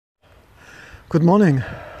Good morning.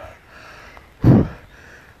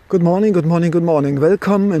 Good morning, good morning, good morning.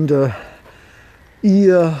 Welcome in the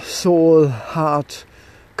ear, soul, heart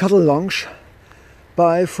cuddle lounge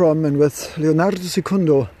by, from and with Leonardo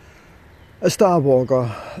Secundo, a star walker,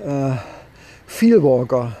 a field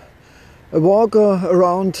walker, a walker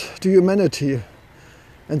around the humanity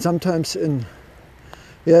and sometimes in.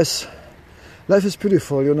 Yes, life is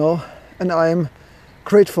beautiful, you know, and I'm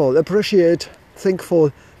grateful, appreciate,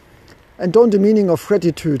 thankful, and don't the meaning of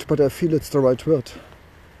gratitude, but I feel it's the right word.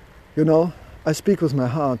 You know, I speak with my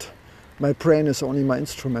heart. My brain is only my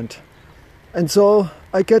instrument. And so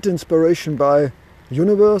I get inspiration by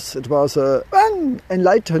universe. It was a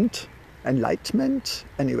enlightenment.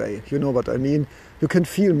 Anyway, you know what I mean. You can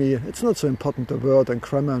feel me. It's not so important, the word and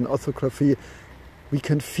grammar and orthography. We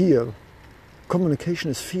can feel.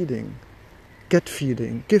 Communication is feeling. Get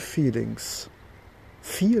feeling. Give feelings.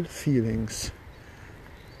 Feel feelings.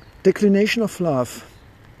 Declination of love.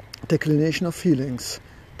 Declination of feelings.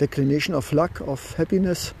 Declination of luck, of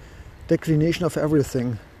happiness, declination of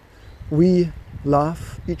everything. We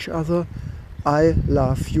love each other. I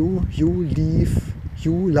love you. You leave.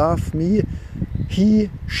 You love me.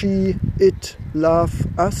 He, she, it love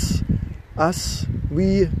us. Us,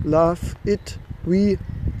 we love it. We,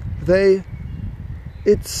 they,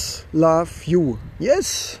 it's love you.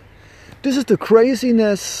 Yes, this is the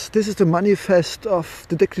craziness. This is the manifest of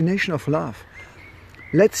the declination of love.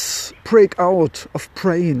 Let's break out of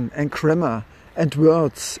brain and grammar and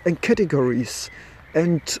words and categories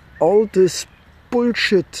and all this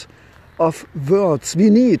bullshit of words.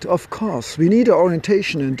 We need, of course, we need an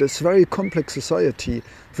orientation in this very complex society.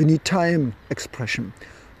 We need time expression.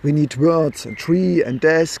 We need words and tree and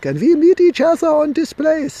desk, and we meet each other on this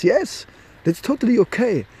place. Yes, that's totally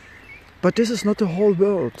okay. But this is not the whole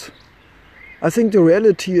world. I think the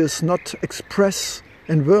reality is not expressed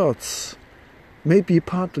in words. Maybe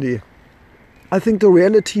partly. I think the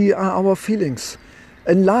reality are our feelings.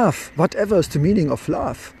 And love, whatever is the meaning of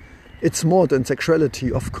love, it's more than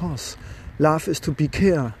sexuality, of course. Love is to be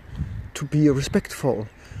care, to be respectful,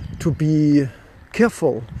 to be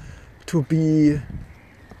careful, to be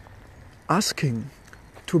asking,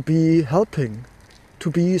 to be helping,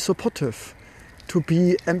 to be supportive, to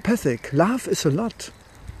be empathic. Love is a lot.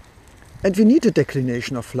 And we need a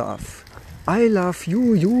declination of love. I love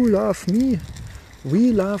you, you love me.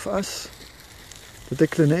 We love us, the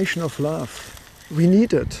declination of love. We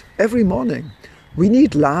need it every morning. We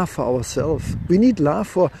need love for ourselves. We need love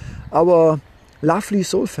for our lovely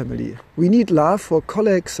soul family. We need love for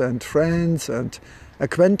colleagues and friends and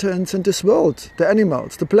acquaintances in this world, the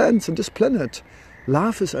animals, the plants on this planet.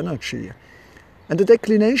 Love is energy. And the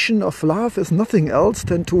declination of love is nothing else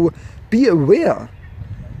than to be aware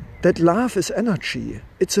that love is energy.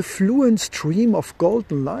 It's a fluent stream of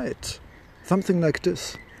golden light. Something like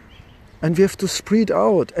this. And we have to spread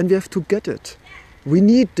out and we have to get it. We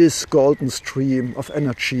need this golden stream of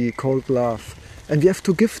energy called love. And we have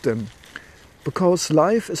to give them. Because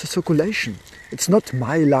life is a circulation. It's not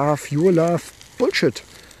my love, your love. Bullshit.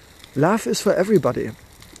 Love is for everybody.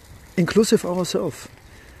 Inclusive ourselves.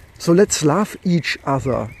 So let's love each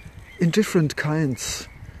other in different kinds.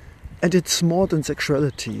 And it's more than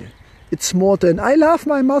sexuality. It's more than I love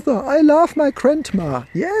my mother, I love my grandma.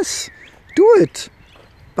 Yes. Do it,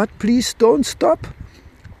 but please don't stop.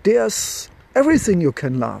 There's everything you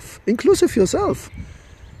can love, inclusive yourself.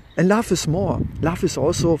 And love is more. Love is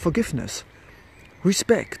also forgiveness,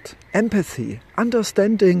 respect, empathy,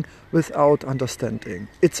 understanding without understanding.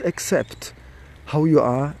 It's accept how you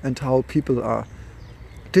are and how people are.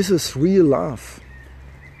 This is real love.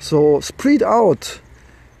 So spread out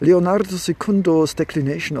Leonardo Secundo's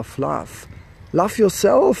declination of love. Love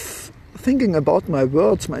yourself. Thinking about my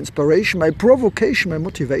words, my inspiration, my provocation, my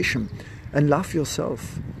motivation, and love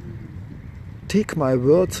yourself. Take my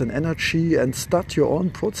words and energy and start your own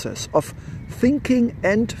process of thinking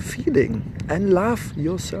and feeling and love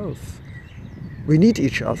yourself. We need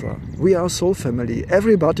each other. We are a soul family.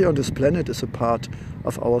 Everybody on this planet is a part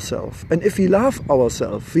of ourselves. And if we love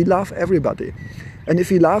ourselves, we love everybody. And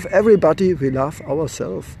if we love everybody, we love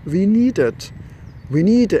ourselves. We need it. We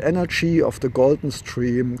need the energy of the golden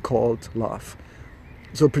stream called love.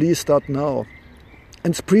 So please start now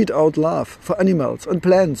and spread out love for animals and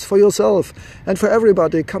plants, for yourself and for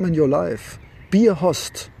everybody come in your life. Be a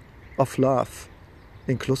host of love,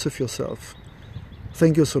 inclusive yourself.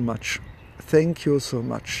 Thank you so much. Thank you so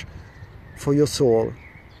much for your soul,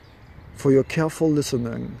 for your careful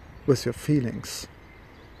listening with your feelings.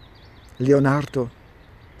 Leonardo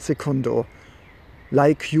Secundo,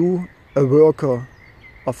 like you, a worker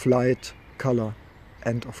of light, color,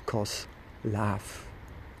 and of course, love.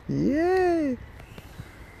 Yeah.